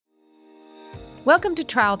Welcome to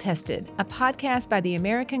Trial Tested, a podcast by the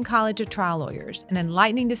American College of Trial Lawyers, an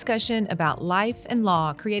enlightening discussion about life and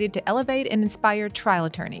law created to elevate and inspire trial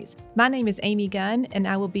attorneys. My name is Amy Gunn, and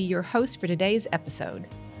I will be your host for today's episode.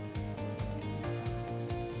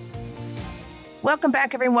 Welcome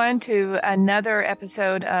back, everyone, to another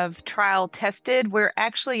episode of Trial Tested. We're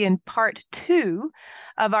actually in part 2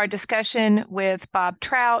 of our discussion with Bob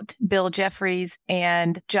Trout, Bill Jeffries,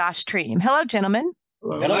 and Josh Treem. Hello, gentlemen.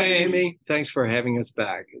 Hello, Amy. Thanks for having us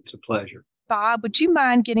back. It's a pleasure. Bob, would you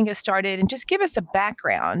mind getting us started and just give us a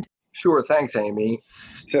background? Sure. Thanks, Amy.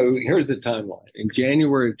 So here's the timeline. In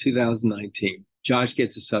January of 2019, Josh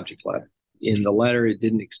gets a subject letter. In the letter, it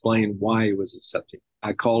didn't explain why it was a subject.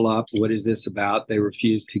 I call up, what is this about? They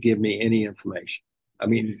refused to give me any information. I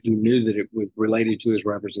mean, we knew that it was related to his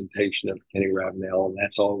representation of Kenny Ravenel, and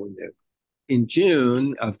that's all we knew. In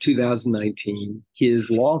June of 2019, his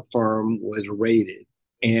law firm was raided,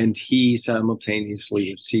 and he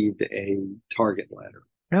simultaneously received a target letter.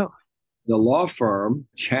 Oh. The law firm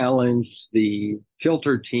challenged the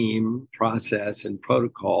filter team process and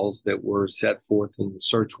protocols that were set forth in the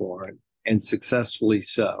search warrant, and successfully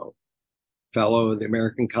so. Fellow of the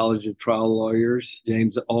American College of Trial Lawyers,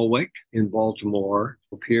 James Ulwick in Baltimore,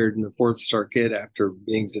 appeared in the Fourth Circuit after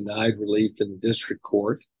being denied relief in the district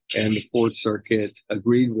court. And the Fourth Circuit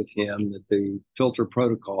agreed with him that the filter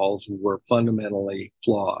protocols were fundamentally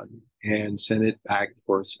flawed and sent it back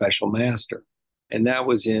for a special master. And that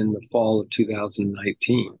was in the fall of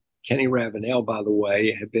 2019. Kenny Ravenel, by the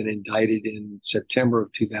way, had been indicted in September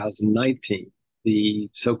of 2019. The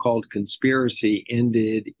so-called conspiracy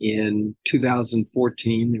ended in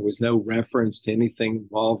 2014. There was no reference to anything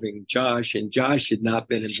involving Josh, and Josh had not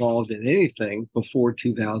been involved in anything before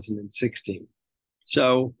 2016.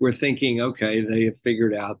 So we're thinking, okay, they have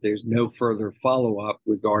figured out there's no further follow-up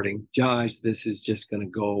regarding Josh. This is just going to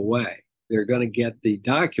go away. They're going to get the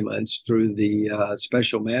documents through the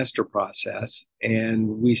special master process, and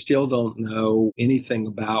we still don't know anything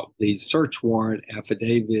about the search warrant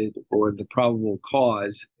affidavit or the probable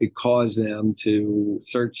cause that caused them to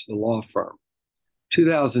search the law firm.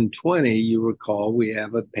 2020, you recall, we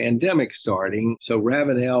have a pandemic starting. So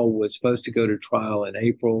Ravenel was supposed to go to trial in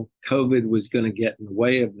April. COVID was going to get in the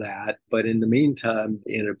way of that. But in the meantime,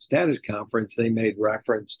 in a status conference, they made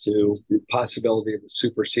reference to the possibility of a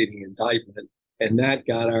superseding indictment. And that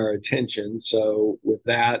got our attention. So with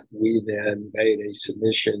that, we then made a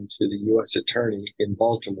submission to the U.S. Attorney in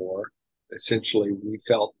Baltimore. Essentially, we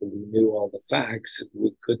felt that we knew all the facts.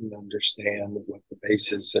 We couldn't understand what the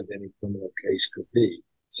basis of any criminal case could be.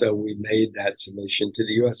 So we made that submission to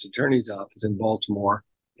the U.S. Attorney's Office in Baltimore.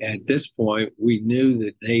 At this point, we knew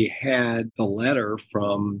that they had the letter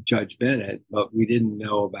from Judge Bennett, but we didn't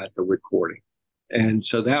know about the recording. And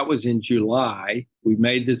so that was in July. We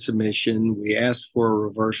made the submission. We asked for a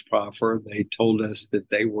reverse proffer. They told us that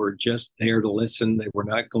they were just there to listen. They were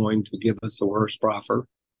not going to give us a reverse proffer.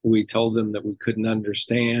 We told them that we couldn't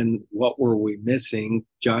understand what were we missing.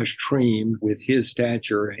 Josh Treem, with his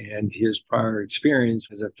stature and his prior experience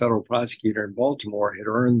as a federal prosecutor in Baltimore, had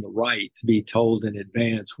earned the right to be told in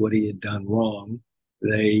advance what he had done wrong.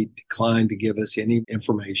 They declined to give us any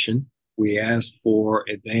information. We asked for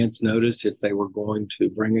advance notice if they were going to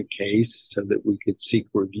bring a case so that we could seek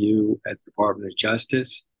review at the Department of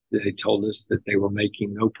Justice. They told us that they were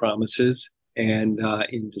making no promises. And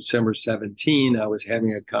in December 17, I was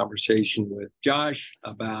having a conversation with Josh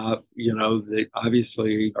about, they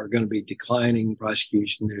obviously are going to be declining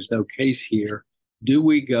prosecution. There's no case here. Do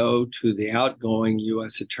we go to the outgoing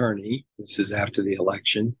U.S. attorney? This is after the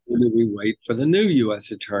election. Or do we wait for the new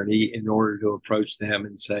U.S. attorney in order to approach them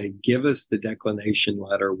and say, give us the declination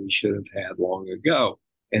letter we should have had long ago?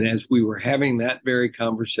 And as we were having that very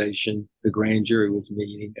conversation, the grand jury was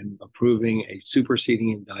meeting and approving a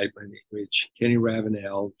superseding indictment in which Kenny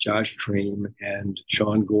Ravenel, Josh Treem, and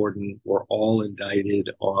Sean Gordon were all indicted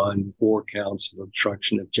on 4 counts of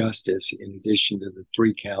obstruction of justice, in addition to the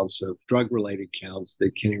 3 counts of drug-related counts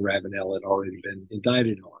that Kenny Ravenel had already been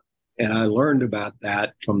indicted on. And I learned about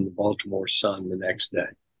that from the Baltimore Sun the next day.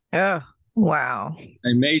 Oh, wow.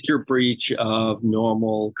 A major breach of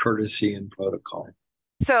normal courtesy and protocol.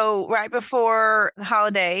 So right before the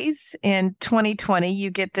holidays in 2020,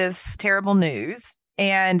 you get this terrible news,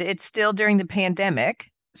 and it's still during the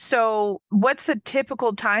pandemic. So what's the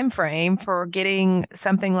typical time frame for getting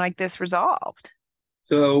something like this resolved?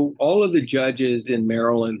 So all of the judges in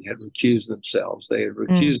Maryland had recused themselves. They had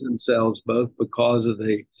recused themselves both because of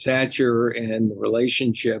the stature and the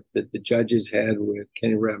relationship that the judges had with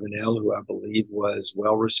Kenny Ravenel, who I believe was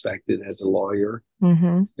well respected as a lawyer,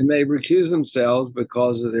 Mm-hmm. And they recused themselves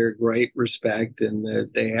because of their great respect and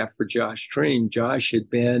that they have for Josh Treem. Josh had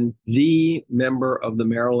been the member of the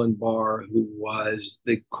Maryland Bar who was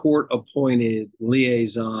the court-appointed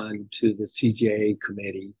liaison to the CJA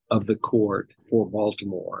committee of the court for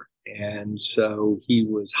Baltimore. And so he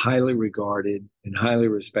was highly regarded and highly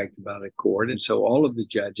respected by the court. And so all of the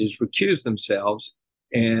judges recused themselves.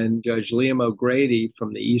 And Judge Liam O'Grady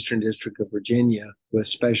from the Eastern District of Virginia was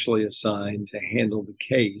specially assigned to handle the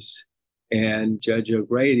case. And Judge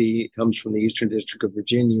O'Grady comes from the Eastern District of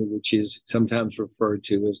Virginia, which is sometimes referred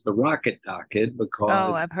to as the rocket docket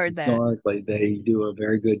because I've heard that. historically they do a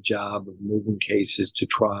very good job of moving cases to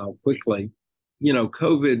trial quickly. You know,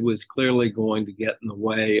 COVID was clearly going to get in the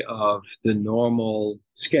way of the normal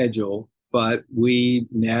schedule. But we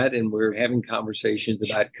met and we were having conversations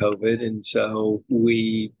about COVID. And so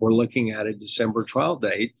we were looking at a December trial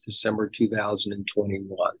date, December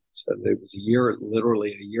 2021. So it was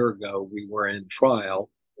literally a year ago, we were in trial.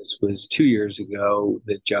 This was 2 years ago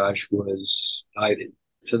that Josh was indicted.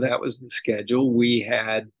 So that was the schedule. We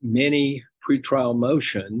had many pretrial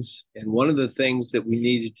motions. And one of the things that we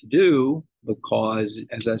needed to do, because,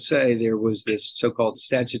 as I say, there was this so-called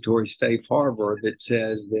statutory safe harbor that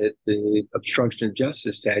says that the obstruction of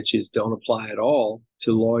justice statutes don't apply at all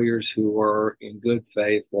to lawyers who are in good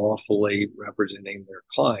faith lawfully representing their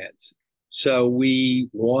clients. So we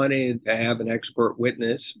wanted to have an expert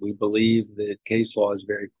witness. We believe that case law is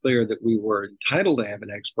very clear that we were entitled to have an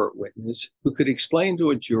expert witness who could explain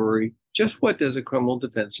to a jury just what does a criminal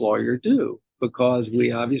defense lawyer do? Because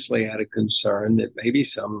we obviously had a concern that maybe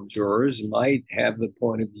some jurors might have the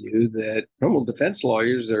point of view that criminal defense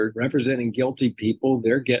lawyers are representing guilty people.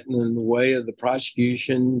 They're getting in the way of the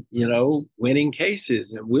prosecution, winning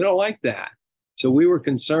cases. And we don't like that. So we were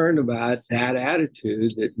concerned about that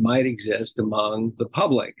attitude that might exist among the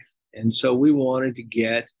public. And so we wanted to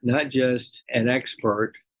get not just an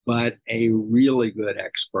expert, but a really good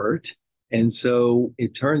expert. And so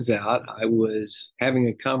it turns out I was having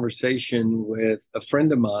a conversation with a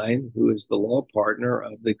friend of mine who is the law partner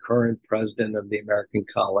of the current president of the American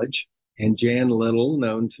College. And Jan Little,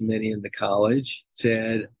 known to many in the college,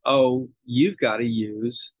 said, "Oh, you've got to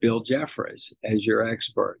use Bill Jeffries as your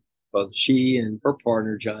expert." Both she and her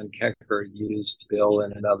partner, John Kecker, used Bill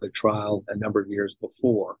in another trial a number of years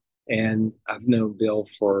before. And I've known Bill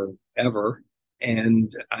forever.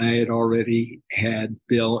 And I had already had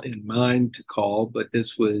Bill in mind to call, but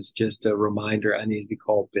this was just a reminder I needed to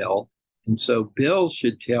call Bill. And so Bill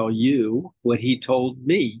should tell you what he told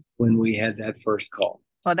me when we had that first call.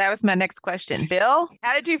 Well, that was my next question. Bill,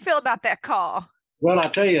 how did you feel about that call? Well,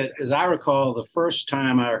 I'll tell you, as I recall, the first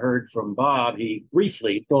time I heard from Bob, he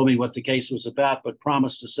briefly told me what the case was about, but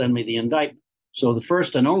promised to send me the indictment. So the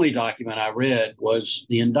first and only document I read was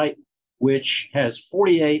the indictment, which has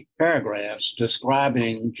 48 paragraphs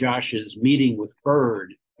describing Josh's meeting with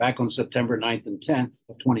Byrd back on September 9th and 10th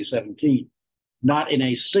of 2017. Not in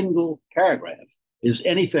a single paragraph is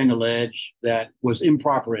anything alleged that was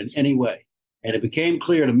improper in any way. And it became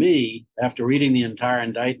clear to me after reading the entire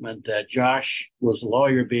indictment that Josh was a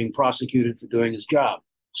lawyer being prosecuted for doing his job.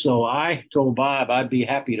 So I told Bob I'd be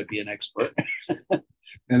happy to be an expert.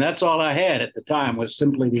 And that's all I had at the time was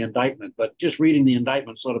simply the indictment. But just reading the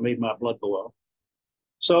indictment sort of made my blood boil.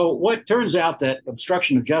 So what turns out that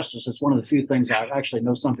obstruction of justice is one of the few things I actually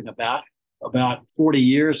know something about. About 40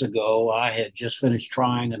 years ago, I had just finished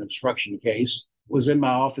trying an obstruction case. Was in my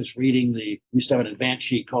office reading we used to have an advance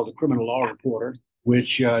sheet called the Criminal Law Reporter,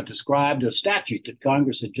 which described a statute that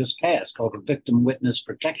Congress had just passed called the Victim Witness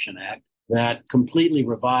Protection Act that completely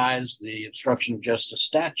revised the obstruction of justice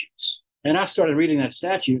statutes. And I started reading that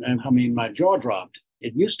statute, and my jaw dropped.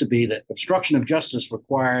 It used to be that obstruction of justice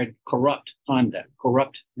required corrupt conduct,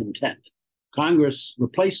 corrupt intent. Congress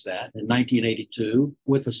replaced that in 1982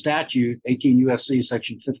 with a statute, 18 U.S.C.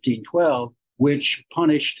 Section 1512, which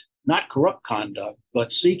punished not corrupt conduct,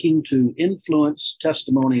 but seeking to influence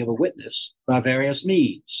testimony of a witness by various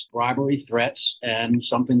means, bribery, threats, and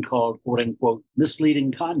something called, quote unquote,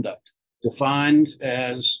 misleading conduct, defined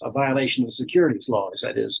as a violation of securities laws,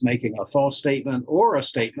 that is, making a false statement or a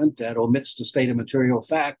statement that omits to state a material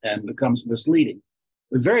fact and becomes misleading.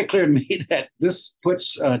 It was very clear to me that this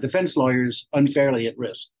puts defense lawyers unfairly at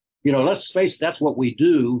risk. Let's face it, that's what we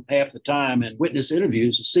do half the time in witness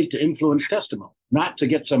interviews is seek to influence testimony, not to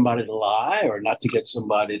get somebody to lie or not to get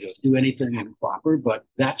somebody to do anything improper, but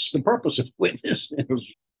that's the purpose of witness.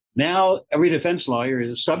 Now, every defense lawyer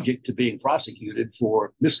is subject to being prosecuted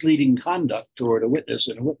for misleading conduct toward a witness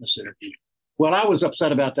in a witness interview. Well, I was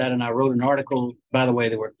upset about that, and I wrote an article. By the way,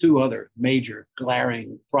 there were two other major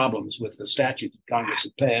glaring problems with the statute that Congress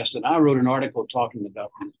had passed, and I wrote an article talking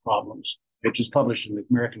about these problems, which is published in the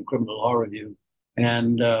American Criminal Law Review.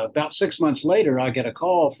 And about 6 months later, I get a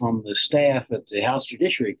call from the staff at the House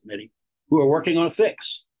Judiciary Committee who are working on a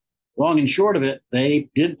fix. Long and short of it,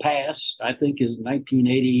 they did pass, I think in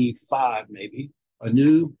 1985 maybe, a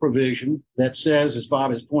new provision that says, as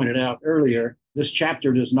Bob has pointed out earlier, this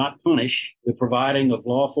chapter does not punish the providing of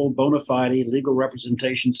lawful, bona fide legal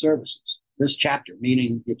representation services. This chapter,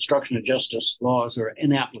 meaning the obstruction of justice laws, are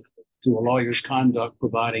inapplicable to a lawyer's conduct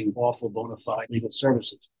providing lawful, bona fide legal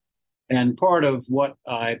services. And part of what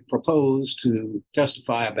I propose to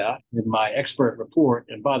testify about in my expert report,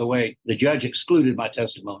 and by the way, the judge excluded my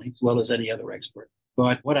testimony as well as any other expert.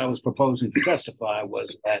 But what I was proposing to testify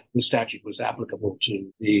was that the statute was applicable to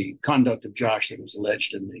the conduct of Josh that was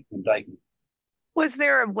alleged in the indictment. Was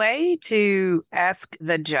there a way to ask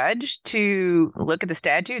the judge to look at the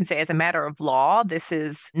statute and say, as a matter of law, this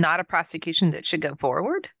is not a prosecution that should go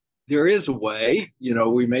forward? There is a way.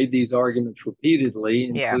 We made these arguments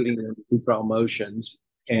repeatedly, Yeah. including in the pretrial motions,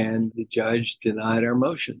 and the judge denied our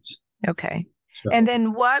motions. Okay. So, And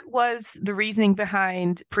then what was the reasoning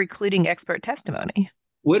behind precluding expert testimony?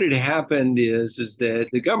 what had happened is that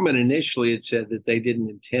the government initially had said that they didn't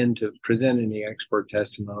intend to present any expert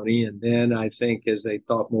testimony. And then I think as they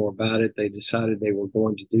thought more about it, they decided they were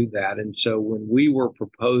going to do that. And so when we were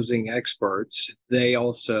proposing experts, they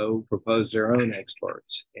also proposed their own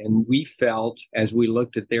experts. And we felt, as we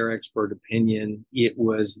looked at their expert opinion, it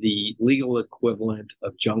was the legal equivalent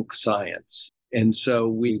of junk science. And so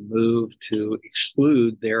we moved to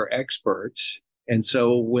exclude their experts. And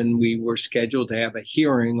so when we were scheduled to have a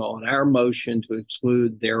hearing on our motion to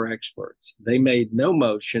exclude their experts, they made no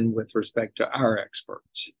motion with respect to our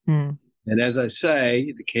experts. And as I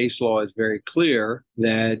say, the case law is very clear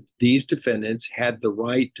that these defendants had the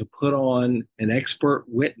right to put on an expert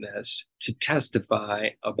witness to testify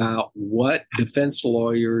about what defense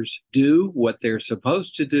lawyers do, what they're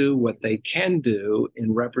supposed to do, what they can do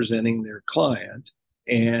in representing their client,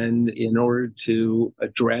 and in order to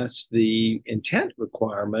address the intent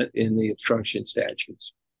requirement in the obstruction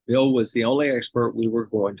statutes. Bill was the only expert we were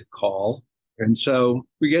going to call. And so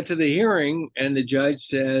we get to the hearing, and the judge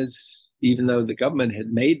says, even though the government had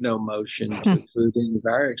made no motion to include any of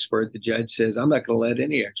our expert, the judge says, I'm not going to let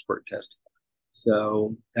any expert testify.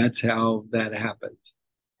 So that's how that happened.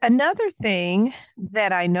 Another thing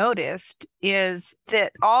that I noticed is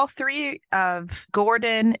that all three of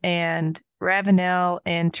Gordon and Ravenel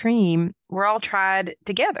and Treem were all tried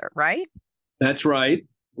together, right? That's right.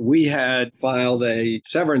 We had filed a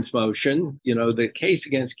severance motion. The case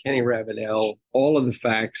against Kenny Ravenel, all of the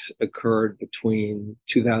facts occurred between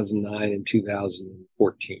 2009 and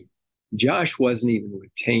 2014. Josh wasn't even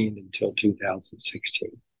retained until 2016.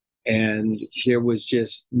 And there was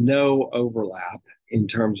just no overlap in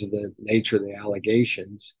terms of the nature of the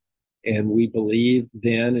allegations. And we believed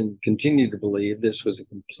then and continue to believe this was a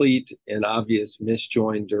complete and obvious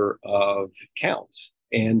misjoinder of counts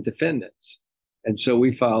and defendants. And so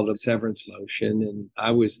we filed a severance motion. And I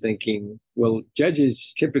was thinking, well,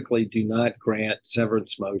 judges typically do not grant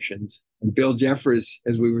severance motions. And Bill Jeffries,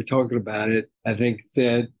 as we were talking about it, I think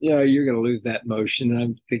said, you're going to lose that motion. And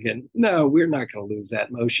I'm thinking, no, we're not going to lose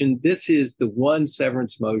that motion. This is the one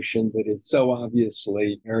severance motion that is so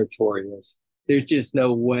obviously meritorious. There's just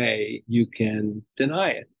no way you can deny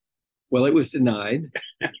it. Well, it was denied.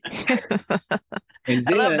 And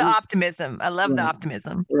then, I love the optimism. The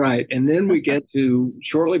optimism. Right. And then we get to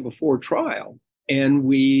shortly before trial, and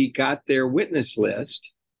we got their witness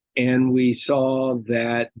list, and we saw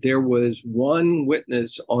that there was one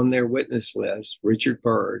witness on their witness list, Richard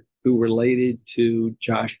Byrd, who related to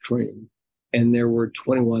Josh Treem. And there were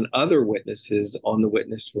 21 other witnesses on the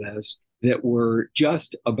witness list that were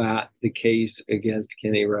just about the case against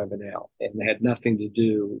Kenny Ravenel and had nothing to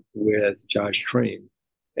do with Josh Treem.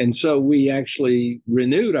 And so we actually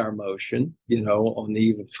renewed our motion, on the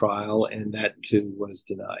eve of trial, and that too was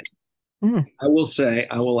denied. I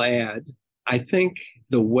will add, I think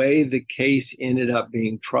the way the case ended up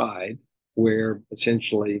being tried, where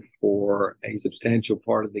essentially for a substantial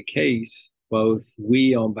part of the case, both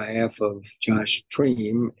we on behalf of Josh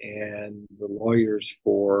Treem and the lawyers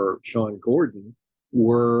for Sean Gordon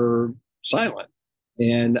were silent.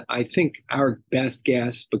 And I think our best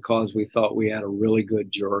guess, because we thought we had a really good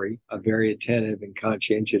jury, a very attentive and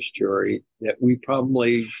conscientious jury, that we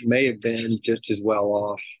probably may have been just as well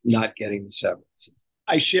off not getting the severance.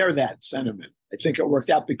 I share that sentiment. I think it worked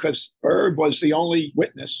out because Byrd was the only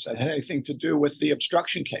witness that had anything to do with the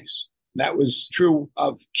obstruction case. That was true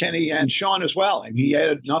of Kenny and Sean as well. And he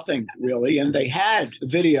added nothing really. And they had the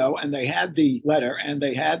video and they had the letter and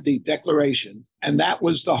they had the declaration. And that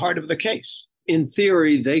was the heart of the case. In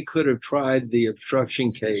theory, they could have tried the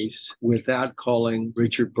obstruction case without calling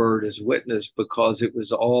Richard Byrd as witness because it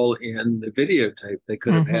was all in the videotape. They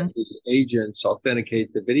could have had the agents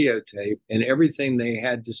authenticate the videotape, and everything they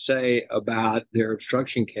had to say about their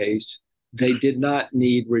obstruction case, they did not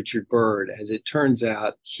need Richard Byrd. As it turns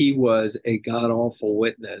out, he was a god-awful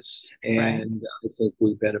witness, and I think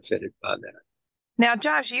we benefited by that. Now,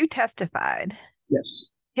 Josh, you testified. Yes.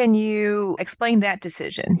 Can you explain that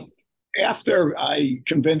decision? After I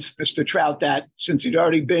convinced Mr. Trout that since he'd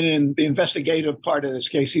already been in the investigative part of this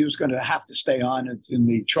case, he was going to have to stay on in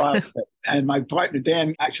the trial. And my partner,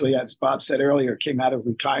 Dan, actually, as Bob said earlier, came out of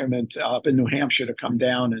retirement up in New Hampshire to come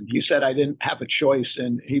down. And he said I didn't have a choice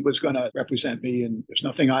and he was going to represent me. And there's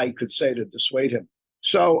nothing I could say to dissuade him.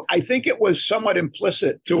 So I think it was somewhat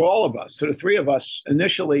implicit to all of us, to the three of us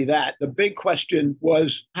initially, that the big question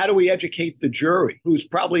was, how do we educate the jury, who's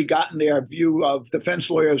probably gotten their view of defense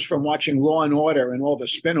lawyers from watching Law and Order and all the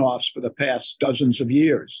spinoffs for the past dozens of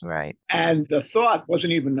years? Right. And the thought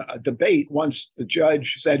wasn't even a debate once the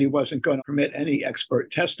judge said he wasn't going to permit any expert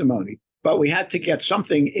testimony. But we had to get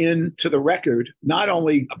something into the record, not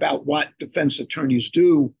only about what defense attorneys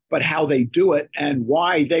do, but how they do it and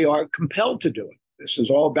why they are compelled to do it. This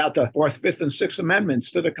is all about the 4th, 5th, and 6th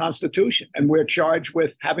Amendments to the Constitution. And we're charged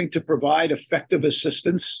with having to provide effective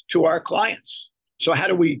assistance to our clients. So how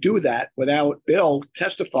do we do that without Bill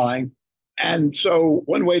testifying? And so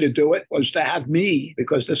one way to do it was to have me,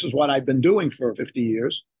 because this is what I've been doing for 50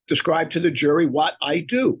 years, describe to the jury what I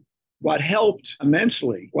do. What helped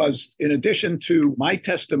immensely was, in addition to my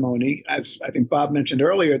testimony, as I think Bob mentioned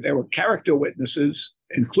earlier, there were character witnesses,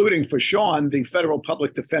 including for Sean, the federal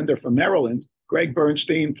public defender from Maryland, Greg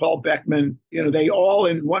Bernstein, Paul Beckman. They all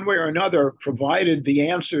in one way or another provided the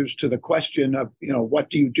answers to the question of, what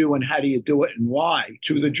do you do and how do you do it and why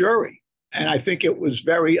to the jury. And I think it was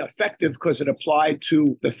very effective because it applied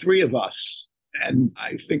to the three of us. And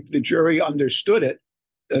I think the jury understood it.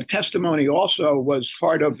 The testimony also was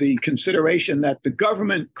part of the consideration that the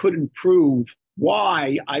government couldn't prove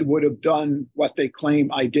why I would have done what they claim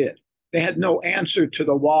I did. They had no answer to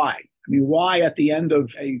the why. Why at the end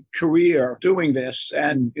of a career doing this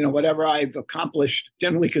and, whatever I've accomplished,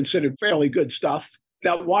 generally considered fairly good stuff,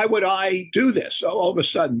 that why would I do this? So all of a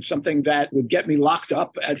sudden, something that would get me locked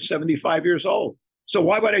up at 75 years old. So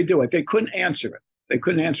why would I do it? They couldn't answer it. They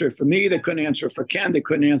couldn't answer it for me. They couldn't answer it for Ken. They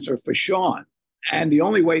couldn't answer it for Sean. And the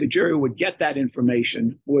only way the jury would get that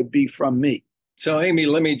information would be from me. So, Amy,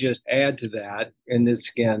 let me just add to that. And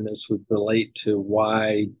this would relate to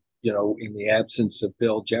why, in the absence of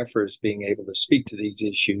Bill Jeffries being able to speak to these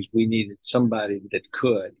issues, we needed somebody that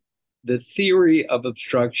could. The theory of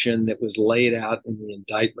obstruction that was laid out in the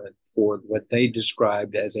indictment for what they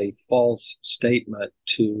described as a false statement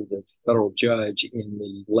to the federal judge in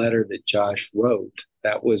the letter that Josh wrote,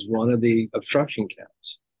 that was one of the obstruction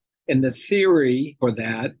counts. And the theory for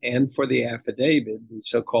that and for the affidavit, the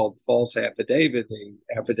so-called false affidavit, the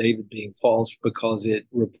affidavit being false because it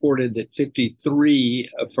reported that 53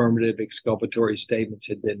 affirmative exculpatory statements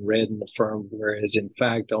had been read and affirmed, whereas in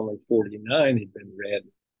fact only 49 had been read.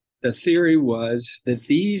 The theory was that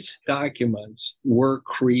these documents were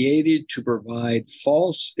created to provide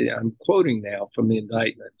false, I'm quoting now from the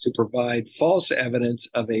indictment, to provide false evidence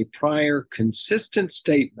of a prior consistent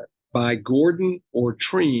statement by Gordon or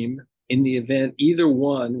Treem in the event either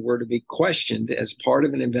one were to be questioned as part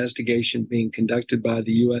of an investigation being conducted by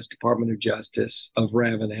the U.S. Department of Justice of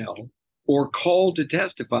Ravenel, or called to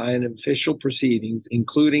testify in official proceedings,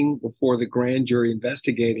 including before the grand jury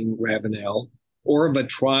investigating Ravenel, or of a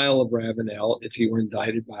trial of Ravenel if he were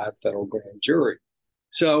indicted by a federal grand jury.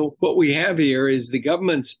 So what we have here is the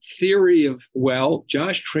government's theory of,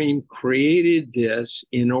 Josh Treem created this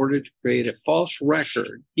in order to create a false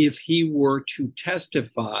record if he were to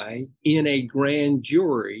testify in a grand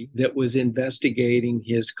jury that was investigating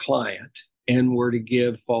his client and were to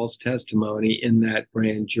give false testimony in that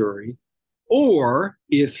grand jury. Or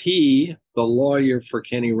if he, the lawyer for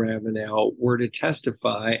Kenny Ravenel, were to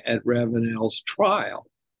testify at Ravenel's trial.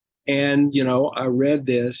 And, I read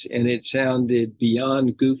this and it sounded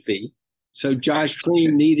beyond goofy. So Josh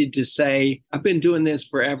Treem needed to say, I've been doing this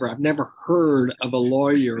forever. I've never heard of a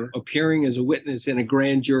lawyer appearing as a witness in a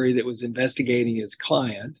grand jury that was investigating his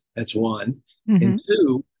client. That's one. Mm-hmm. And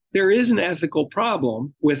two, there is an ethical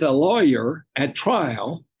problem with a lawyer at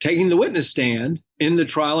trial taking the witness stand in the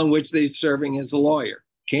trial in which they're serving as a lawyer.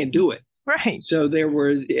 Can't do it. Right. So there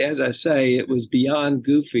were, as I say, it was beyond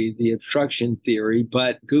goofy, the obstruction theory,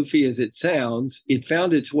 but goofy as it sounds, it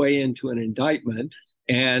found its way into an indictment.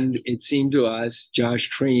 And it seemed to us Josh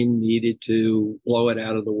Treem needed to blow it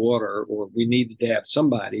out of the water, or we needed to have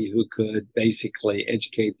somebody who could basically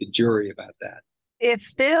educate the jury about that.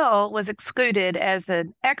 If Bill was excluded as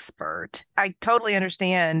an expert, I totally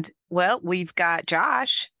understand. Well, we've got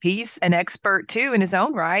Josh. He's an expert too in his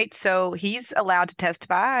own right. So he's allowed to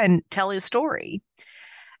testify and tell his story.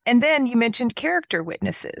 And then you mentioned character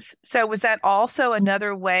witnesses. So was that also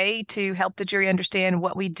another way to help the jury understand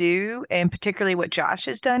what we do and particularly what Josh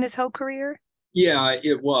has done his whole career? Yeah,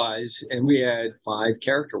 it was. And we had 5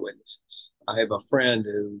 character witnesses. I have a friend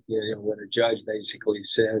who, when a judge basically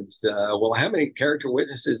says, well, how many character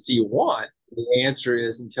witnesses do you want? The answer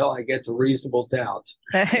is until I get to reasonable doubt.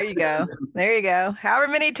 There you go. There you go.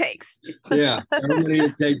 However many it takes. Yeah, however many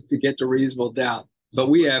it takes to get to reasonable doubt. But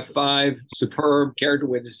we have 5 superb character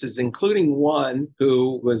witnesses, including one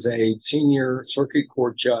who was a senior circuit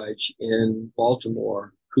court judge in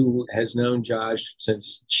Baltimore who has known Josh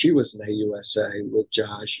since she was in AUSA with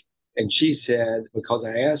Josh. And she said, because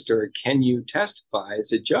I asked her, can you testify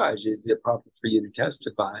as a judge? Is it proper for you to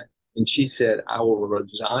testify? And she said, I will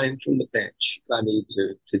resign from the bench. I need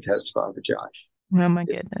to testify for Josh. Oh, my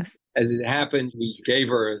goodness. As it happened, we gave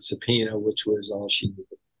her a subpoena, which was all she needed.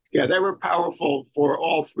 Yeah, they were powerful for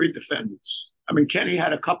all 3 defendants. I mean, Kenny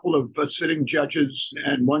had a couple of sitting judges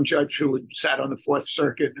and one judge who sat on the Fourth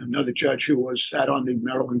Circuit and another judge who sat on the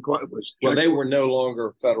Maryland court. Well, they were no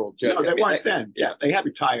longer federal judges. No, they weren't then. Yeah, they had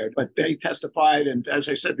retired, but they testified. And as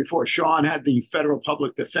I said before, Sean had the federal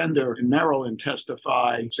public defender in Maryland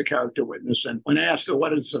testify as a character witness. And when I asked her, what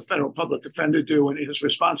does a federal public defender do? And his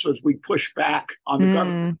response was, we push back on the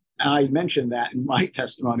government. And I mentioned that in my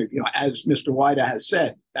testimony, as Mr. Wyder has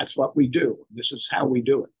said, that's what we do. This is how we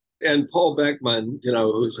do it. And Paul Beckman,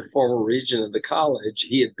 who's a former regent of the college,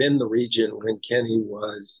 he had been the regent when Kenny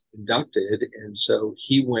was inducted. And so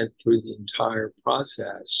he went through the entire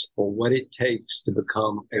process for what it takes to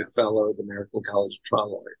become a fellow of the American College of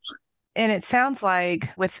Trial Lawyers. And it sounds like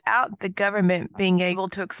without the government being able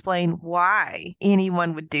to explain why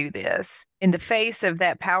anyone would do this, in the face of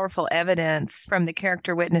that powerful evidence from the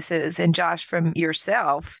character witnesses and Josh from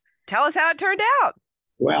yourself, tell us how it turned out.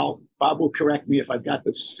 Well, Bob will correct me if I've got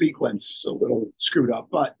the sequence a little screwed up,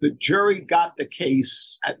 but the jury got the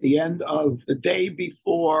case at the end of the day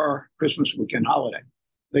before Christmas weekend holiday.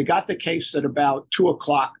 They got the case at about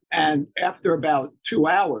 2:00. And after about 2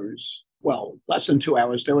 hours, well, less than 2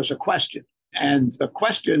 hours, there was a question. And the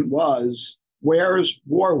question was, where's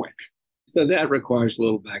Warwick? So that requires a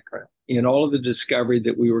little background. In all of the discovery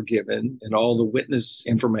that we were given and all the witness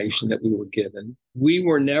information that we were given, we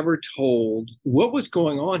were never told what was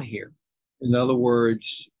going on here. In other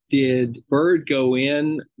words, did Byrd go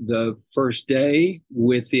in the first day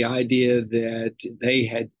with the idea that they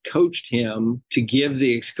had coached him to give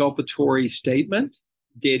the exculpatory statement?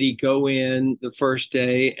 Did he go in the first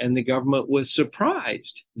day and the government was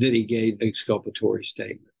surprised that he gave the exculpatory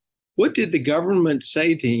statement? What did the government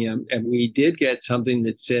say to him? And we did get something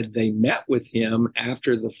that said they met with him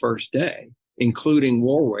after the first day, including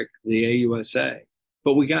Warwick, the AUSA.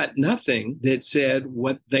 But we got nothing that said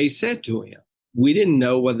what they said to him. We didn't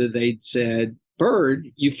know whether they'd said, Byrd,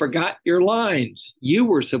 you forgot your lines. You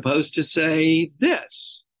were supposed to say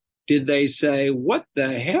this. Did they say, what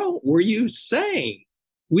the hell were you saying?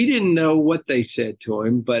 We didn't know what they said to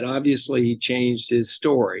him, but obviously he changed his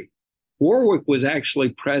story. Warwick was actually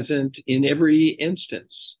present in every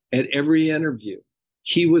instance, at every interview.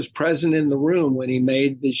 He was present in the room when he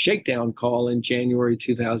made the shakedown call in January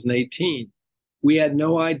 2018. We had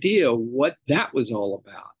no idea what that was all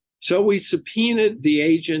about. So we subpoenaed the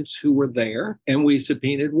agents who were there, and we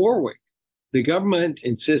subpoenaed Warwick. The government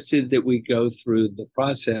insisted that we go through the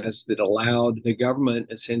process that allowed the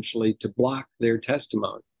government essentially to block their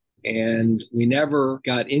testimony. And we never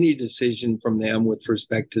got any decision from them with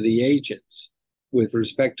respect to the agents. With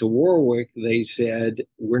respect to Warwick, they said,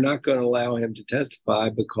 we're not going to allow him to testify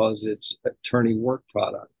because it's attorney work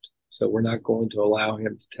product. So we're not going to allow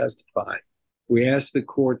him to testify. We asked the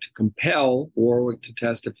court to compel Warwick to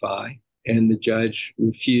testify, and the judge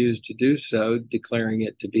refused to do so, declaring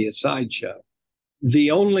it to be a sideshow.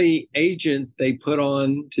 The only agent they put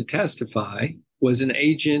on to testify was an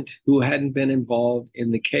agent who hadn't been involved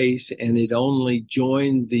in the case and had only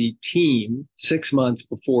joined the team 6 months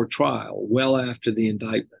before trial, well after the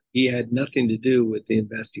indictment. He had nothing to do with the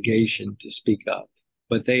investigation to speak up,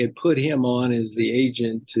 but they had put him on as the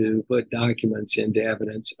agent to put documents into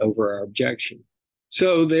evidence over our objection.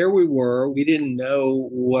 So there we were. We didn't know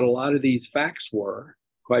what a lot of these facts were.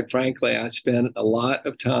 Of quite frankly, I spent a lot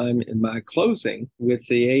of time in my closing with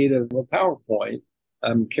the aid of a PowerPoint.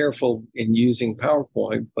 I'm careful in using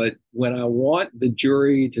PowerPoint, but when I want the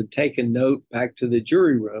jury to take a note back to the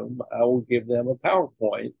jury room, I will give them a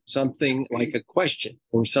PowerPoint, something like a question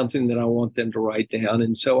or something that I want them to write down.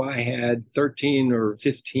 And so I had 13 or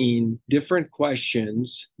 15 different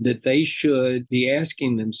questions that they should be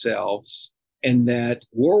asking themselves and that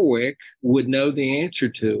Warwick would know the answer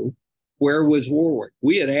to. Where was Warwick?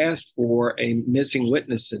 We had asked for a missing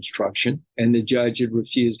witness instruction, and the judge had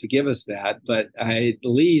refused to give us that. But I at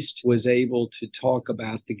least was able to talk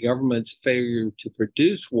about the government's failure to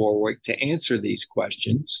produce Warwick to answer these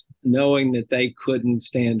questions, knowing that they couldn't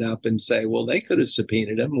stand up and say, well, they could have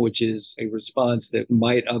subpoenaed him, which is a response that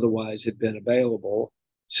might otherwise have been available.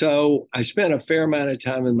 So I spent a fair amount of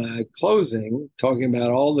time in my closing talking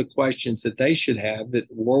about all the questions that they should have that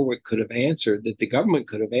Warwick could have answered, that the government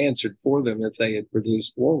could have answered for them if they had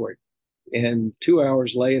produced Warwick. And 2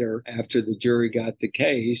 hours later, after the jury got the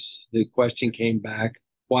case, the question came back,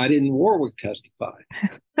 why didn't Warwick testify?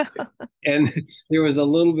 And there was a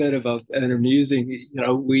little bit of an amusing,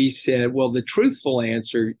 we said, well, the truthful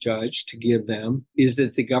answer, Judge, to give them is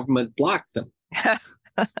that the government blocked them.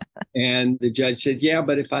 And the judge said, yeah,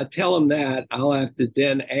 but if I tell them that, I'll have to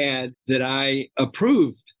then add that I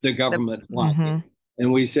approved the government blocking.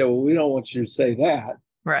 And we said, well, we don't want you to say that.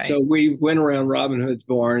 Right. So we went around Robin Hood's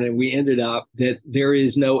barn and we ended up that there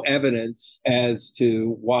is no evidence as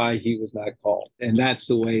to why he was not called. And that's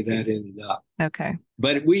the way that ended up. Okay.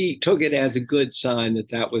 But we took it as a good sign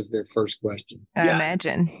that that was their first question. I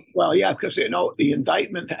imagine. Well, yeah, because, the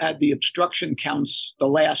indictment had the obstruction counts, the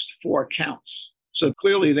last 4 counts. So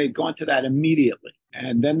clearly they'd gone to that immediately.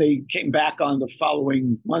 And then they came back on the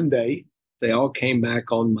following Monday. They all came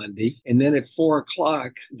back on Monday. And then at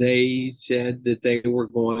 4:00, they said that they were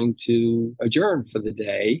going to adjourn for the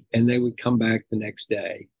day and they would come back the next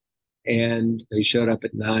day. And they showed up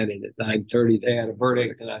at 9, and at 9:30, they had a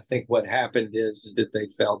verdict. And I think what happened is that they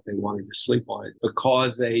felt they wanted to sleep on it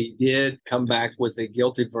because they did come back with a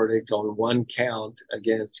guilty verdict on 1 count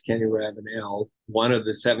against Kenny Ravenel, one of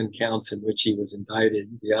the 7 counts in which he was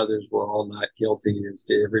indicted. The others were all not guilty, as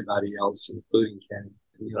did everybody else, including Kenny.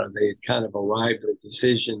 They had kind of arrived at a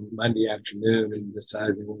decision Monday afternoon and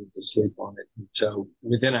decided they wanted to sleep on it. And so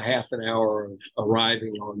within a half an hour of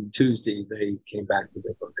arriving on Tuesday, they came back with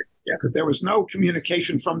their verdict. Yeah, because there was no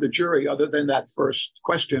communication from the jury other than that first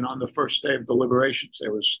question on the first day of deliberations.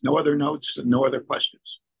 There was no other notes and no other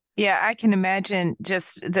questions. Yeah, I can imagine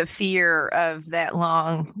just the fear of that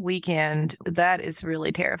long weekend. That is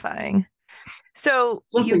really terrifying. So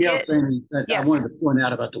something else, Amy, that yes. I wanted to point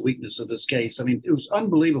out about the weakness of this case. I mean, it was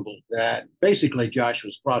unbelievable that basically Josh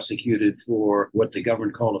was prosecuted for what the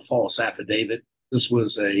government called a false affidavit. This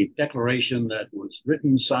was a declaration that was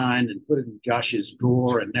written, signed, and put in Josh's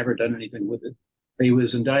drawer and never done anything with it. He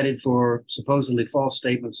was indicted for supposedly false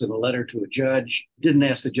statements in a letter to a judge. Didn't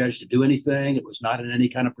ask the judge to do anything. It was not in any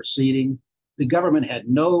kind of proceeding. The government had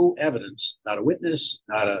no evidence, not a witness,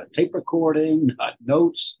 not a tape recording, not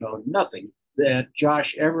notes, no nothing, that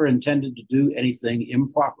Josh ever intended to do anything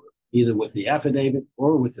improper, either with the affidavit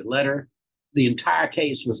or with the letter. The entire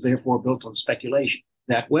case was therefore built on speculation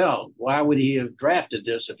that, well, why would he have drafted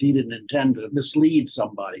this if he didn't intend to mislead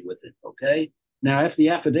somebody with it, okay? Now, if the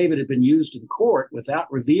affidavit had been used in court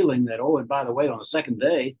without revealing that, oh, and by the way, on the second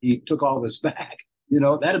day, he took all this back,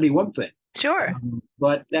 that'd be one thing. Sure.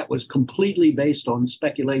 But that was completely based on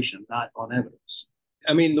speculation, not on evidence.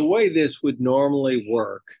 I mean, the way this would normally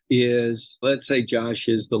work is, let's say Josh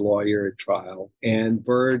is the lawyer at trial and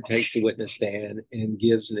Byrd takes the witness stand and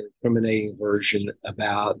gives an incriminating version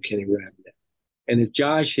about Kenny Ravenel. And if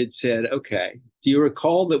Josh had said, okay, do you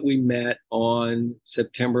recall that we met on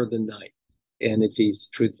September the 9th? And if he's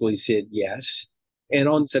truthfully said yes. And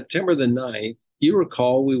on September the 9th, you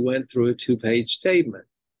recall we went through a 2-page statement,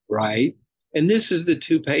 right? And this is the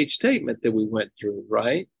 2-page statement that we went through,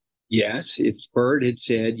 right? Yes. If Byrd had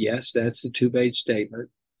said, yes, that's the 2-page statement.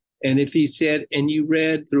 And if he said, and you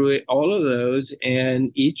read through it, all of those,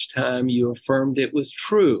 and each time you affirmed it was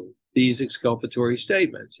true, these exculpatory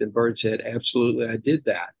statements. And Byrd said, absolutely, I did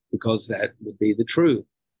that because that would be the truth.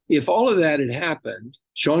 If all of that had happened,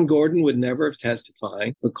 Sean Gordon would never have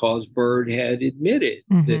testified because Byrd had admitted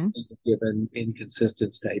that he had given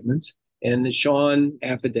inconsistent statements. And the Sean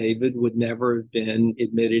affidavit would never have been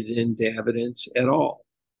admitted into evidence at all.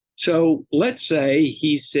 So let's say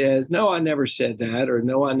he says, no, I never said that, or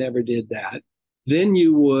no, I never did that. Then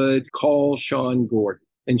you would call Sean Gordon,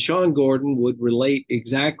 and Sean Gordon would relate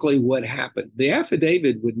exactly what happened. The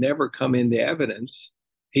affidavit would never come into evidence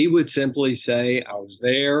He would simply say, I was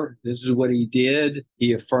there. This is what he did.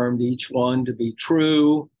 He affirmed each one to be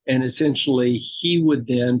true. And essentially, he would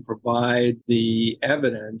then provide the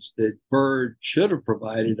evidence that Byrd should have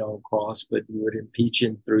provided on cross, but he would impeach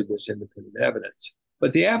him through this independent evidence.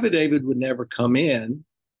 But the affidavit would never come in.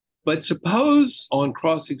 But suppose on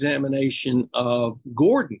cross-examination of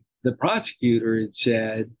Gordon, the prosecutor had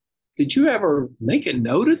said, did you ever make a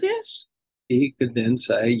note of this? He could then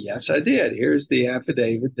say, yes, I did. Here's the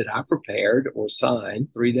affidavit that I prepared or signed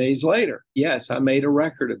 3 days later. Yes, I made a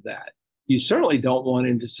record of that. You certainly don't want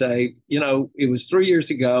him to say, it was 3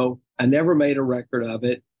 years ago. I never made a record of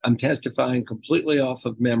it. I'm testifying completely off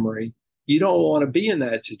of memory. You don't want to be in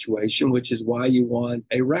that situation, which is why you want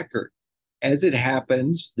a record. As it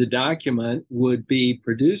happens, the document would be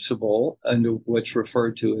producible under what's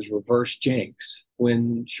referred to as reverse jinx.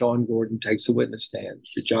 When Sean Gordon takes the witness stand,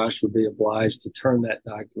 Josh would be obliged to turn that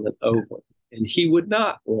document over. And he would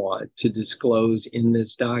not want to disclose in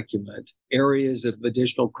this document areas of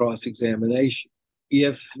additional cross-examination.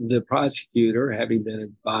 If the prosecutor, having been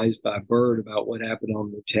advised by Byrd about what happened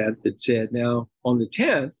on the 10th, had said, now, on the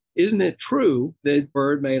 10th, isn't it true that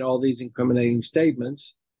Byrd made all these incriminating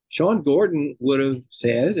statements? Sean Gordon would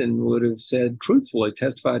have said truthfully,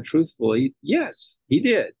 testified truthfully, yes, he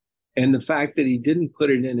did. And the fact that he didn't put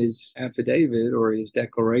it in his affidavit or his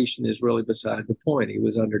declaration is really beside the point. He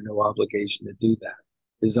was under no obligation to do that.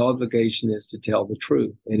 His obligation is to tell the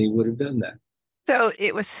truth, and he would have done that. So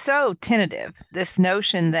it was so tentative, this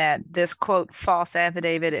notion that this, quote, false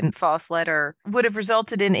affidavit and false letter would have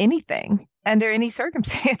resulted in anything under any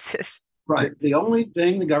circumstances. Right. The only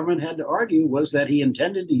thing the government had to argue was that he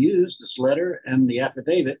intended to use this letter and the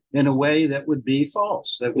affidavit in a way that would be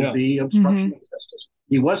false, that would be obstruction of justice.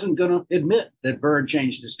 He wasn't going to admit that Byrd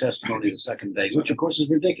changed his testimony the second day, which, of course, is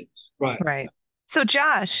ridiculous. Right. So,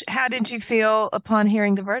 Josh, how did you feel upon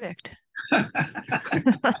hearing the verdict?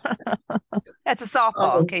 That's a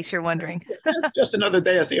softball, in case you're wondering. Just another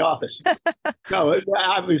day at the office. No,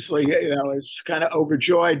 obviously, it's kind of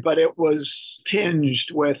overjoyed, but it was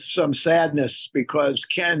tinged with some sadness because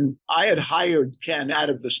I had hired Ken out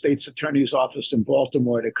of the state's attorney's office in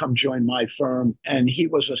Baltimore to come join my firm, and he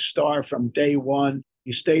was a star from day one.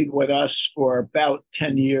 He stayed with us for about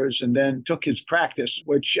 10 years and then took his practice,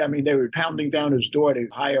 which, they were pounding down his door to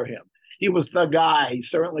hire him. He was the guy,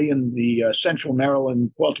 certainly in the central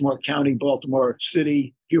Maryland, Baltimore County, Baltimore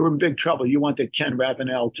City. If you were in big trouble, you wanted Ken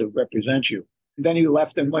Ravenel to represent you. And then he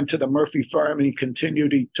left and went to the Murphy firm, and he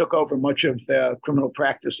continued. He took over much of the criminal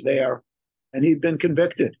practice there. And he'd been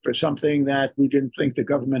convicted for something that we didn't think the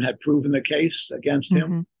government had proven the case against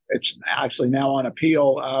him. It's actually now on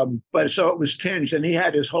appeal. But so it was tinged, and he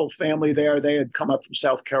had his whole family there. They had come up from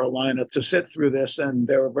South Carolina to sit through this, and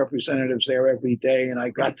there were representatives there every day, and I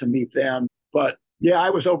got to meet them. But yeah, I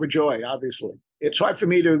was overjoyed, obviously. It's hard for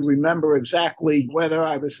me to remember exactly whether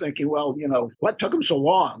I was thinking, well, what took him so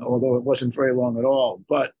long, although it wasn't very long at all.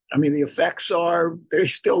 But the effects they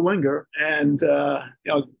still linger. And,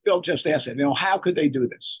 Bill just asked it, how could they do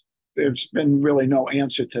this? There's been really no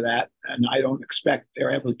answer to that. And I don't expect there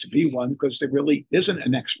ever to be one because there really isn't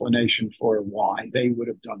an explanation for why they would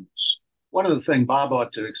have done this. One of the things Bob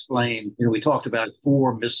ought to explain, we talked about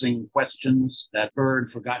 4 missing questions that Byrd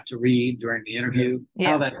forgot to read during the interview,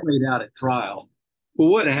 how that played out at trial. Well,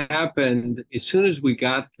 what happened as soon as we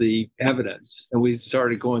got the evidence and we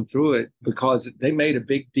started going through it, because they made a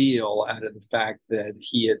big deal out of the fact that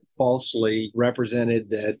he had falsely represented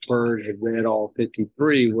that Byrd had read all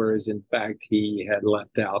 53, whereas in fact he had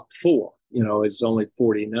left out 4. It's only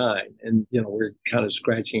 49. And, we're kind of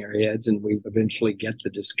scratching our heads and we eventually get the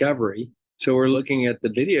discovery. So we're looking at the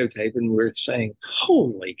videotape and we're saying,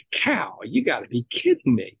 holy cow, you got to be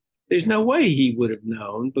kidding me. There's no way he would have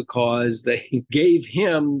known because they gave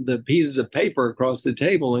him the pieces of paper across the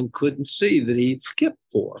table and couldn't see that he'd skipped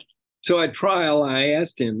 4. So at trial, I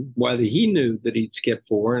asked him whether he knew that he'd skipped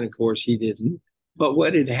 4, and of course he didn't. But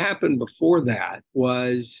what had happened before that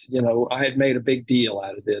was, I had made a big deal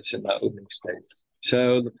out of this in my opening statement.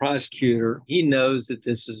 So the prosecutor, he knows that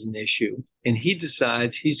this is an issue, and he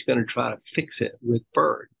decides he's going to try to fix it with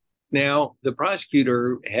Byrd. Now, the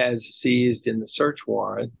prosecutor has seized in the search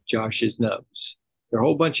warrant Josh's notes. There are a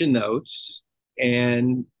whole bunch of notes,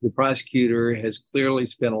 and the prosecutor has clearly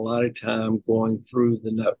spent a lot of time going through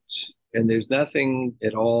the notes. And there's nothing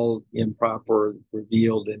at all improper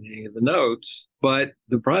revealed in any of the notes. But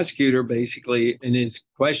the prosecutor basically, in his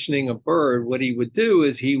questioning of Byrd, what he would do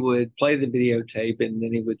is he would play the videotape and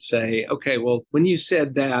then he would say, okay, well, when you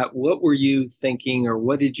said that, what were you thinking or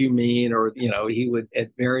what did you mean? Or, he would, at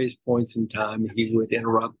various points in time, he would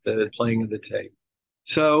interrupt the playing of the tape.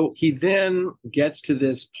 So he then gets to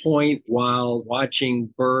this point while watching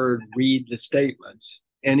Byrd read the statements.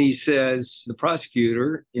 And he says, the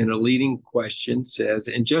prosecutor, in a leading question, says,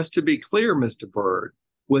 and just to be clear, Mr. Byrd,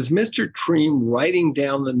 was Mr. Treem writing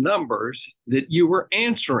down the numbers that you were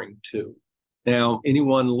answering to? Now,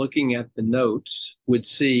 anyone looking at the notes would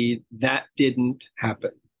see that didn't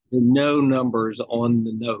happen. There are no numbers on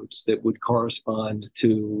the notes that would correspond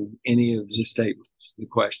to any of the statements, the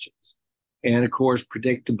questions. And of course,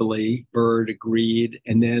 predictably, Byrd agreed.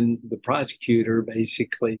 And then the prosecutor,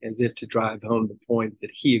 basically, as if to drive home the point that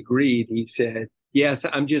he agreed, he said, yes,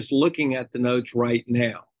 I'm just looking at the notes right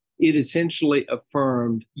now. It essentially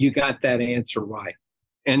affirmed you got that answer right.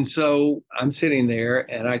 And so I'm sitting there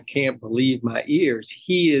and I can't believe my ears.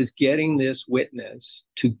 He is getting this witness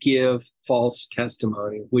to give false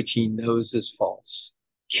testimony, which he knows is false.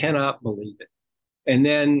 Cannot believe it. And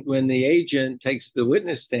then when the agent takes the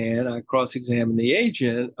witness stand, I cross-examine the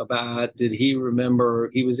agent about, did he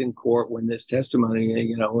remember he was in court when this testimony,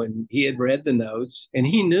 and he had read the notes and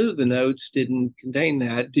he knew the notes didn't contain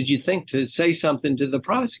that. Did you think to say something to the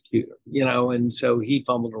prosecutor? And so he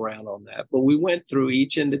fumbled around on that. But we went through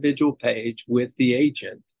each individual page with the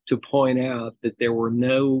agent to point out that there were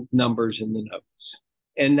no numbers in the notes.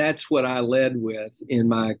 And that's what I led with in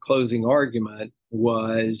my closing argument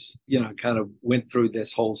was, kind of went through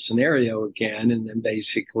this whole scenario again and then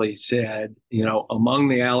basically said, among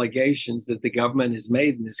the allegations that the government has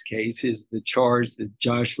made in this case is the charge that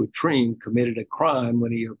Joshua Treem committed a crime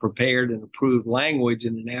when he prepared and approved language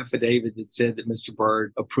in an affidavit that said that Mr.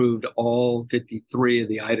 Byrd approved all 53 of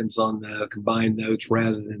the items on the combined notes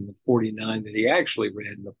rather than the 49 that he actually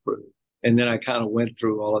read and approved. And then I kind of went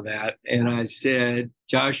through all of that. And I said,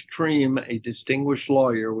 Josh Treem, a distinguished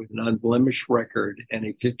lawyer with an unblemished record and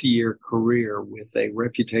a 50-year career with a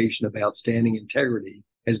reputation of outstanding integrity,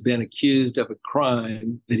 has been accused of a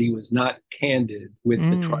crime that he was not candid with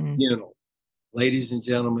the tribunal. Ladies and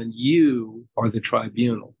gentlemen, you are the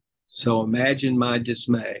tribunal. So imagine my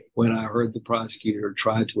dismay when I heard the prosecutor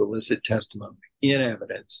try to elicit testimony in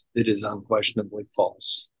evidence that is unquestionably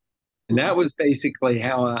false. And that was basically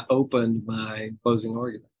how I opened my closing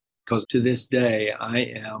argument, because to this day, I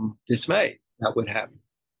am dismayed that would happen.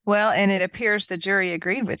 Well, and it appears the jury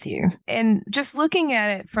agreed with you. And just looking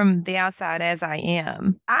at it from the outside as I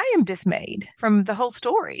am dismayed from the whole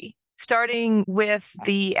story, starting with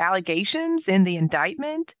the allegations in the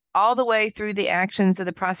indictment all the way through the actions of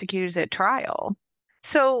the prosecutors at trial.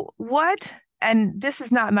 So and this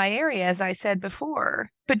is not my area, as I said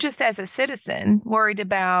before, but just as a citizen worried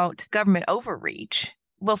about government overreach,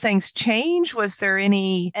 will things change? Was there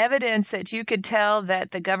any evidence that you could tell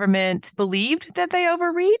that the government believed that they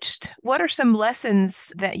overreached? What are some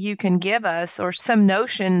lessons that you can give us or some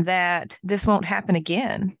notion that this won't happen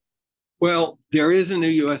again? Well, there is a new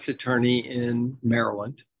U.S. attorney in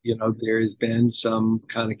Maryland. There has been some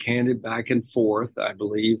kind of candid back and forth, I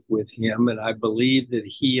believe, with him. And I believe that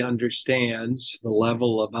he understands the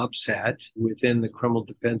level of upset within the criminal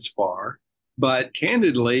defense bar. But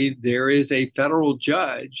candidly, there is a federal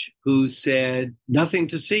judge who said nothing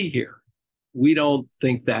to see here. We don't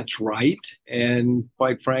think that's right. And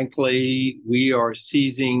quite frankly, we are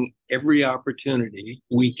seizing every opportunity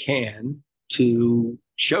we can to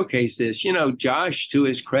showcase this. Josh, to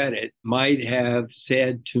his credit, might have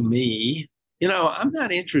said to me, I'm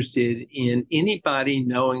not interested in anybody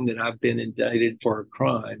knowing that I've been indicted for a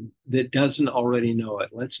crime that doesn't already know it.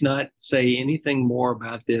 Let's not say anything more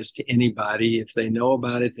about this to anybody. If they know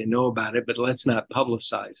about it, they know about it, but let's not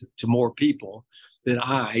publicize it to more people that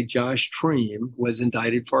I, Josh Treem, was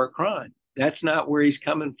indicted for a crime. That's not where he's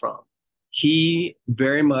coming from. He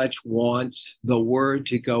very much wants the word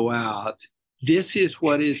to go out. This is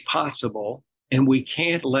what is possible, and we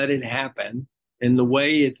can't let it happen. And the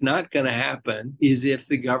way it's not going to happen is if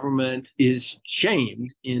the government is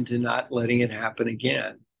shamed into not letting it happen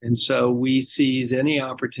again. And so we seize any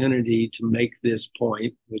opportunity to make this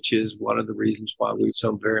point, which is one of the reasons why we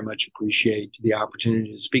so very much appreciate the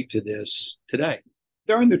opportunity to speak to this today.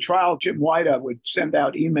 During the trial, Jim White would send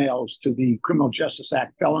out emails to the Criminal Justice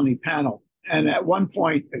Act felony panel. And at one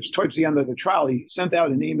point, it's towards the end of the trial, he sent out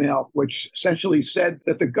an email which essentially said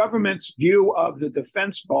that the government's view of the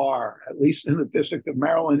defense bar, at least in the District of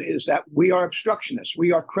Maryland, is that we are obstructionists,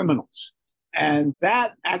 we are criminals. And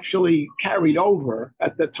that actually carried over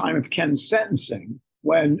at the time of Ken's sentencing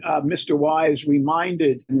when Mr. Wise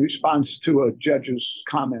reminded, in response to a judge's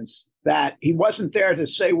comments, that he wasn't there to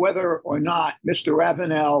say whether or not Mr.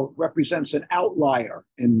 Ravenel represents an outlier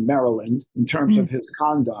in Maryland in terms of his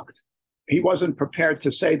conduct. He wasn't prepared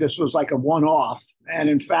to say this was like a one-off. And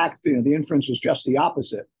in fact, the inference was just the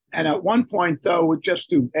opposite. And at one point, though, just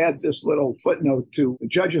to add this little footnote to the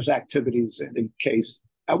judge's activities in the case,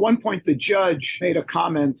 at one point, the judge made a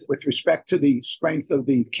comment with respect to the strength of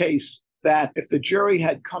the case that if the jury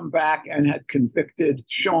had come back and had convicted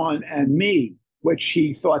Sean and me, which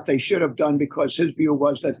he thought they should have done because his view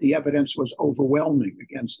was that the evidence was overwhelming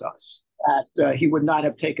against us, that he would not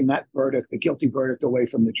have taken that verdict, the guilty verdict, away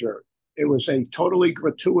from the jury. It was a totally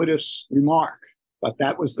gratuitous remark, but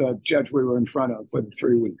that was the judge we were in front of for the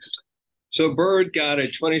 3 weeks. So Byrd got a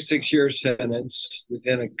 26-year sentence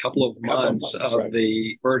within a couple of months of right.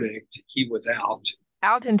 the verdict. He was out.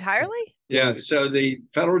 Out entirely? Yeah, so the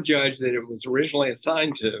federal judge that it was originally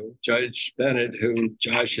assigned to, Judge Bennett, who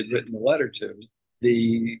Josh had written the letter to,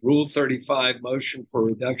 the Rule 35 motion for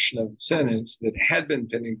reduction of sentence that had been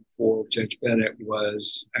pending before Judge Bennett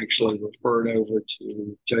was actually referred over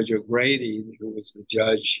to Judge O'Grady, who was the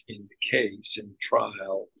judge in the case in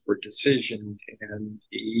trial, for decision. And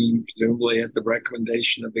he, presumably at the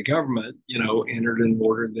recommendation of the government, entered an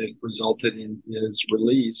order that resulted in his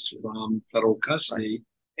release from federal custody.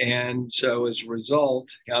 And so as a result,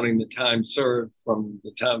 counting the time served from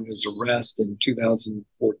the time of his arrest in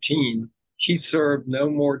 2014, he served no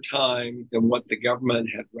more time than what the government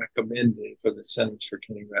had recommended for the sentence for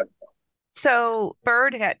Kenny Ravenel. So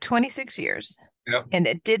Byrd got 26 years. Yep. And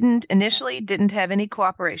it initially didn't have any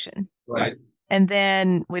cooperation. Right. And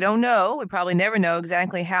then we probably never know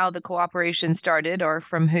exactly how the cooperation started or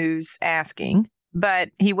from who's asking. But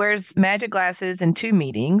he wears magic glasses in 2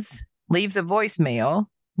 meetings, leaves a voicemail,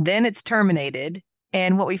 then it's terminated.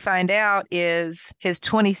 And what we find out is his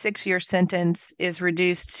 26-year sentence is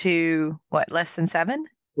reduced to, less than 7?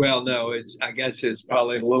 Well, no, I guess it's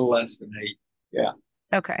probably a little less than 8. Yeah.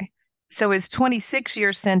 Okay. So his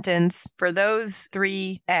 26-year sentence for those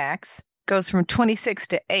 3 acts goes from 26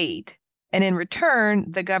 to 8. And in return,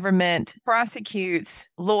 the government prosecutes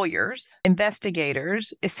lawyers,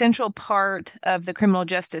 investigators, a central part of the criminal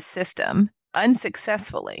justice system,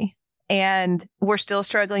 unsuccessfully. And we're still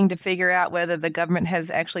struggling to figure out whether the government has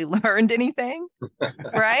actually learned anything,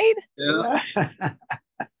 right? Yeah.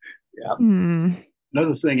 Yeah.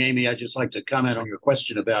 Another thing, Amy, I'd just like to comment on your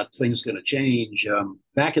question about things going to change.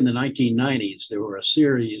 Back in the 1990s, there were a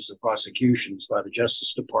series of prosecutions by the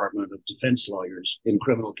Justice Department of defense lawyers in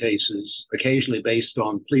criminal cases, occasionally based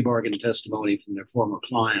on plea bargain testimony from their former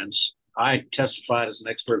clients. I testified as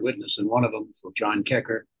an expert witness in one of them for John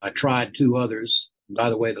Kecker. I tried 2 others. By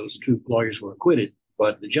the way, those 2 lawyers were acquitted,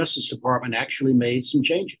 but the Justice Department actually made some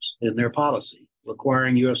changes in their policy,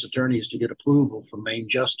 requiring U.S. attorneys to get approval from Maine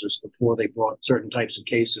Justice before they brought certain types of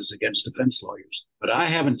cases against defense lawyers. But I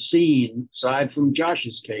haven't seen, aside from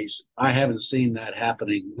Josh's case, I haven't seen that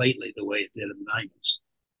happening lately the way it did in the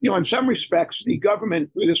 90s. In some respects, the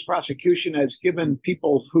government through this prosecution has given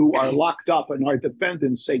people who are locked up and are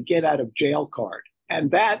defendants a get out of jail card. And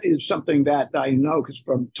that is something that I know, because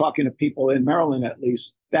from talking to people in Maryland, at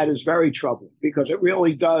least, that is very troubling because it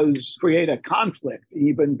really does create a conflict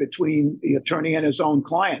even between the attorney and his own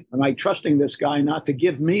client. Am I trusting this guy not to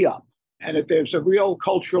give me up? And if there's a real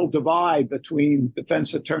cultural divide between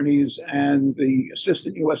defense attorneys and the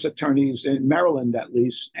assistant U.S. attorneys in Maryland, at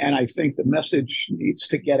least. And I think the message needs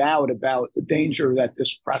to get out about the danger that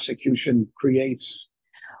this prosecution creates.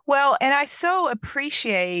 Well, and I so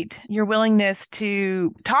appreciate your willingness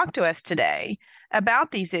to talk to us today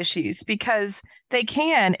about these issues because they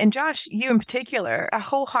can, and Josh, you in particular, I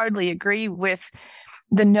wholeheartedly agree with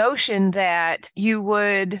the notion that you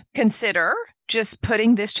would consider just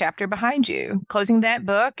putting this chapter behind you, closing that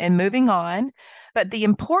book and moving on. But the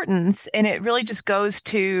importance, and it really just goes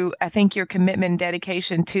to, I think, your commitment and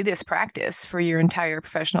dedication to this practice for your entire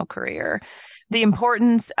professional career. The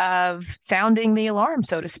importance of sounding the alarm,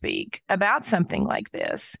 so to speak, about something like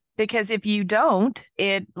this. Because if you don't,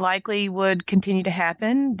 it likely would continue to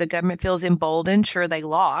happen. The government feels emboldened. Sure, they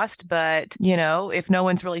lost, but, if no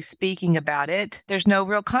one's really speaking about it, there's no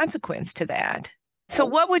real consequence to that. So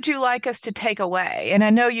what would you like us to take away? And I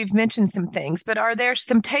know you've mentioned some things, but are there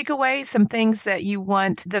some takeaways, some things that you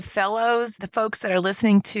want the fellows, the folks that are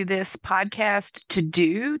listening to this podcast to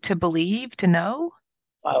do, to believe, to know?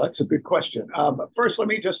 That's a good question. First, let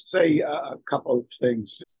me just say a couple of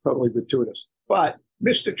things. It's totally gratuitous. But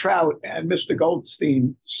Mr. Trout and Mr.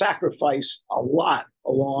 Goldstein sacrificed a lot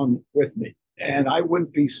along with me. And I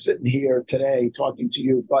wouldn't be sitting here today talking to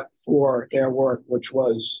you but for their work, which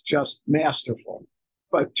was just masterful.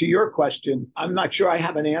 But to your question, I'm not sure I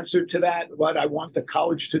have an answer to that, what I want the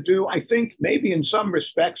college to do. I think maybe in some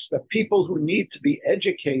respects, the people who need to be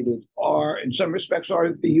educated are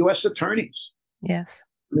the U.S. attorneys. Yes.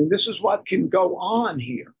 I mean, this is what can go on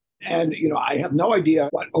here. And, I have no idea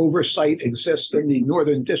what oversight exists in the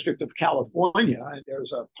Northern District of California. And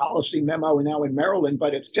there's a policy memo now in Maryland,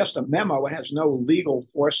 but it's just a memo. It has no legal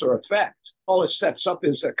force or effect. All it sets up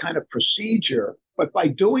is a kind of procedure. But by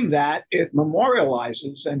doing that, it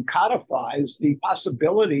memorializes and codifies the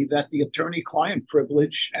possibility that the attorney-client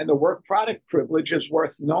privilege and the work product privilege is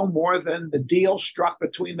worth no more than the deal struck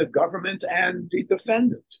between the government and the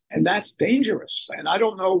defendant. And that's dangerous. And I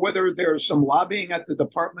don't know whether there's some lobbying at the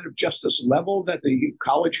Department of Justice level that the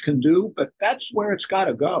college can do, but that's where it's got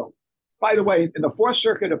to go. By the way, in the Fourth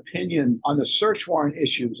Circuit opinion on the search warrant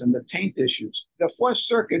issues and the taint issues, the Fourth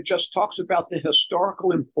Circuit just talks about the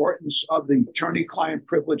historical importance of the attorney-client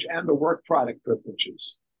privilege and the work product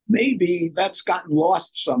privileges. Maybe that's gotten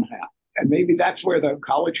lost somehow. And maybe that's where the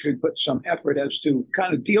college could put some effort as to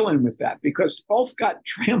kind of dealing with that, because both got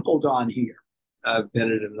trampled on here. I've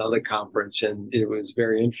been at another conference, and it was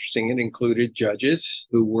very interesting. It included judges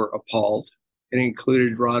who were appalled. It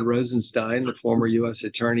included Rod Rosenstein, the former U.S.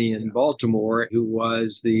 attorney in Baltimore, who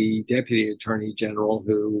was the deputy attorney general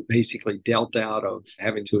who basically dealt out of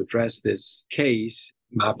having to address this case.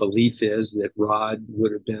 My belief is that Rod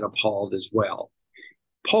would have been appalled as well.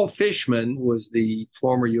 Paul Fishman was the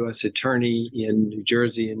former U.S. attorney in New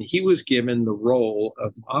Jersey, and he was given the role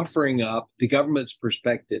of offering up the government's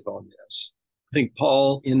perspective on this. I think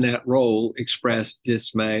Paul, in that role, expressed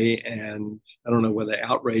dismay, and I don't know whether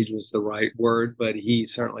outrage was the right word, but he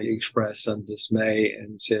certainly expressed some dismay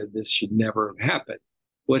and said this should never have happened.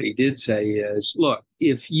 What he did say is, look,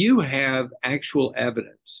 if you have actual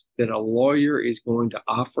evidence that a lawyer is going to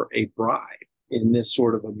offer a bribe in this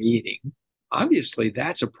sort of a meeting, obviously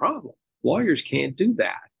that's a problem. Lawyers can't do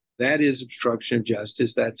that. That is obstruction of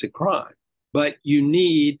justice. That's a crime. But you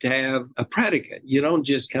need to have a predicate. You don't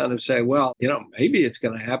just kind of say, well, maybe it's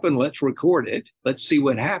going to happen. Let's record it. Let's see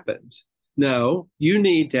what happens. No, you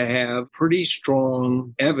need to have pretty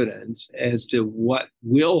strong evidence as to what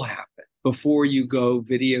will happen before you go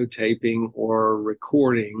videotaping or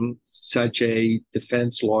recording such a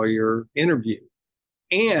defense lawyer interview.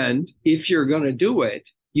 And if you're going to do it,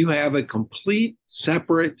 you have a complete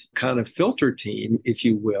separate kind of filter team, if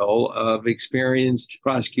you will, of experienced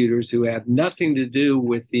prosecutors who have nothing to do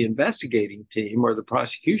with the investigating team or the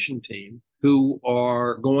prosecution team, who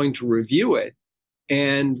are going to review it.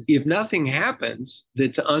 And if nothing happens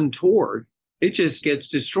that's untoward, it just gets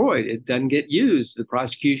destroyed. It doesn't get used. The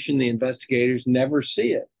prosecution, the investigators never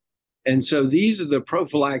see it. And so these are the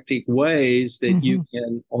prophylactic ways that you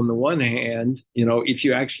can, on the one hand, if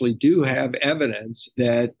you actually do have evidence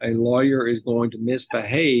that a lawyer is going to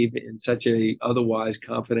misbehave in such a otherwise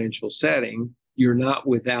confidential setting, you're not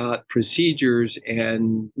without procedures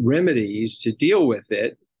and remedies to deal with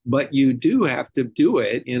it. But you do have to do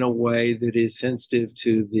it in a way that is sensitive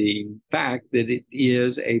to the fact that it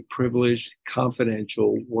is a privileged,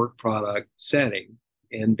 confidential work product setting.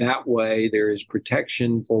 And that way there is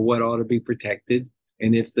protection for what ought to be protected.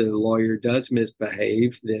 And if the lawyer does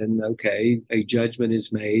misbehave, then, okay, a judgment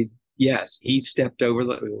is made. Yes, he stepped over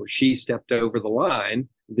or she stepped over the line.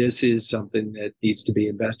 This is something that needs to be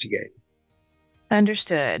investigated.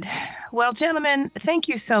 Understood. Well, gentlemen, thank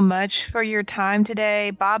you so much for your time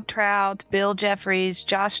today. Bob Trout, Bill Jeffries,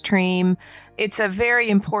 Josh Treem. It's a very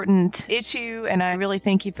important issue, and I really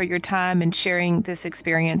thank you for your time and sharing this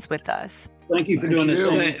experience with us. Thank you for doing this.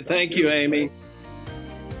 Thank you, Amy.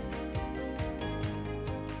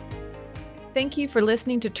 Thank you for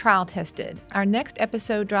listening to Trial Tested. Our next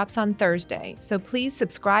episode drops on Thursday, so please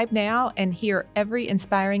subscribe now and hear every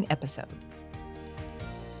inspiring episode.